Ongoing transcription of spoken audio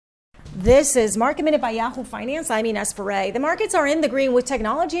This is Market Minute by Yahoo Finance. I'm Ines Ferre. The markets are in the green with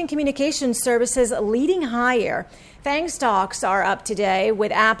technology and communication services leading higher. FANG stocks are up today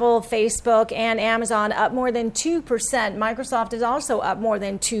with Apple, Facebook, and Amazon up more than 2%. Microsoft is also up more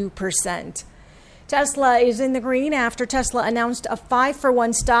than 2%. Tesla is in the green after Tesla announced a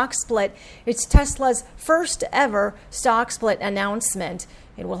 5-for-1 stock split. It's Tesla's first ever stock split announcement.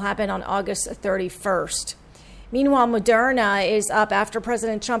 It will happen on August 31st. Meanwhile, Moderna is up after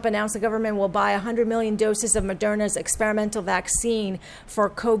President Trump announced the government will buy 100 million doses of Moderna's experimental vaccine for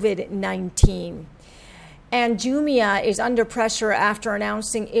COVID-19. And Jumia is under pressure after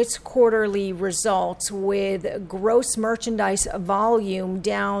announcing its quarterly results with gross merchandise volume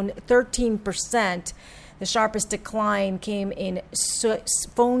down 13%. The sharpest decline came in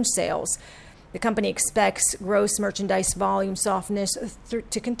phone sales. The company expects gross merchandise volume softness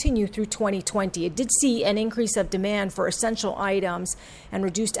to continue through 2020. It did see an increase of demand for essential items and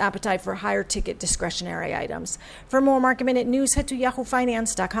reduced appetite for higher ticket discretionary items. For more Market Minute news, head to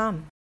yahoofinance.com.